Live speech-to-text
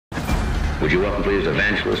Would you welcome, please,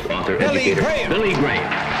 evangelist, author, Billy educator, Graham. Billy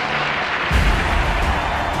Graham.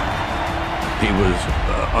 He was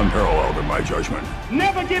unparalleled in my judgment.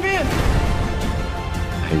 Never give in.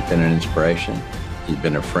 He's been an inspiration. He's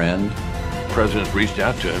been a friend. Presidents reached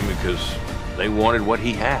out to him because they wanted what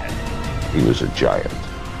he had. He was a giant.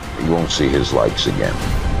 You won't see his likes again.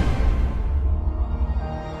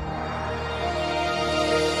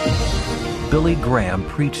 Billy Graham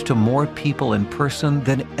preached to more people in person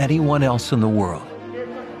than anyone else in the world.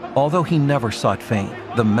 Although he never sought fame,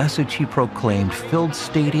 the message he proclaimed filled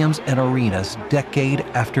stadiums and arenas decade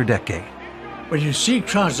after decade. When you see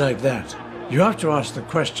crowds like that, you have to ask the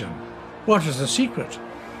question, what is the secret?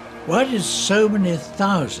 Why did so many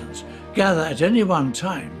thousands gather at any one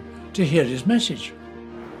time to hear his message?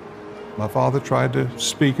 My father tried to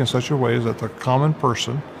speak in such a way that the common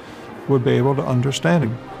person would be able to understand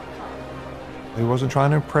him. He wasn't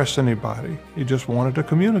trying to impress anybody. He just wanted to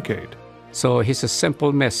communicate. So his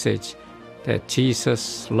simple message that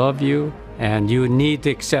Jesus loves you and you need to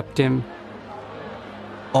accept him.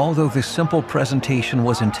 Although this simple presentation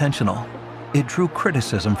was intentional, it drew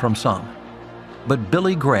criticism from some. But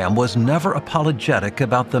Billy Graham was never apologetic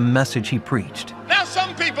about the message he preached. Now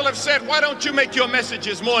some people have said, why don't you make your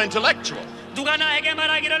messages more intellectual? Some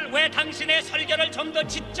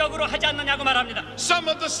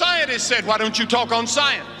of the scientists said, why don't you talk on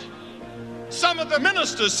science? Some of the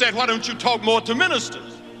ministers said, why don't you talk more to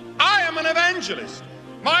ministers? I am an evangelist.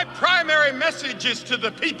 My primary message is to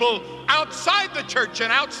the people outside the church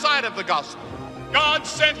and outside of the gospel. God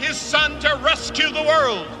sent his son to rescue the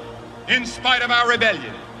world in spite of our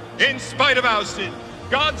rebellion, in spite of our sin.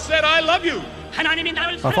 God said, I love you.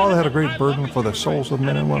 My father had a great burden for the souls of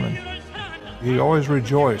men and women. He always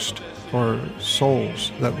rejoiced for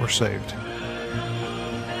souls that were saved.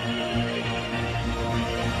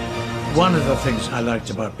 One of the things I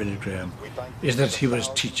liked about Billy Graham is that he was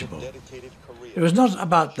teachable. It was not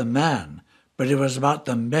about the man, but it was about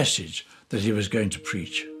the message that he was going to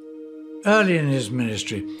preach. Early in his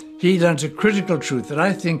ministry, he learned a critical truth that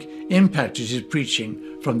I think impacted his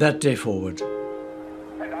preaching from that day forward.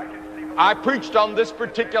 I preached on this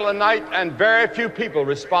particular night, and very few people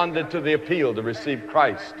responded to the appeal to receive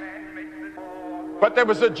Christ. But there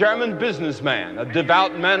was a German businessman, a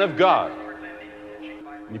devout man of God.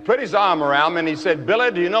 He put his arm around me and he said,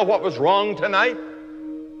 Billy, do you know what was wrong tonight?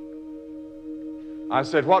 I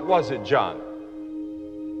said, what was it, John?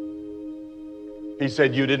 He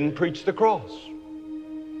said, you didn't preach the cross.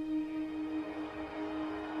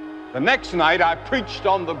 The next night I preached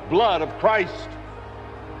on the blood of Christ,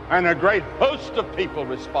 and a great host of people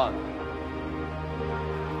responded.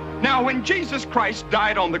 Now, when Jesus Christ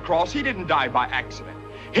died on the cross, he didn't die by accident.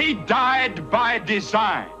 He died by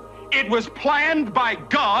design. It was planned by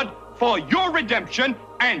God for your redemption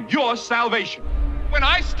and your salvation. When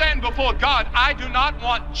I stand before God, I do not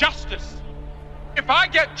want justice. If I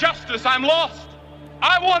get justice, I'm lost.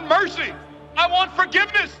 I want mercy. I want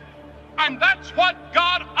forgiveness. And that's what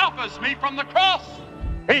God offers me from the cross.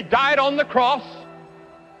 He died on the cross.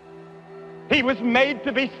 He was made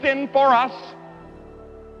to be sin for us.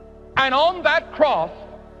 And on that cross,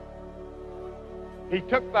 he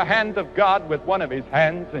took the hand of God with one of his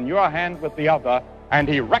hands and your hand with the other, and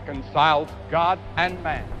he reconciled God and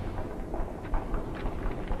man.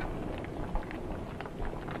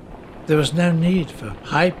 There was no need for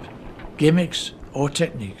hype, gimmicks, or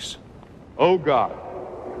techniques. Oh God,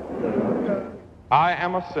 I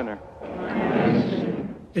am a sinner.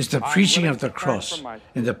 It's the preaching of the cross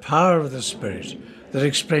in the power of the Spirit that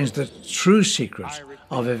explains the true secret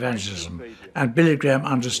of evangelism, and Billy Graham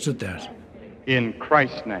understood that. In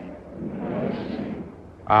Christ's name,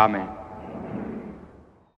 amen.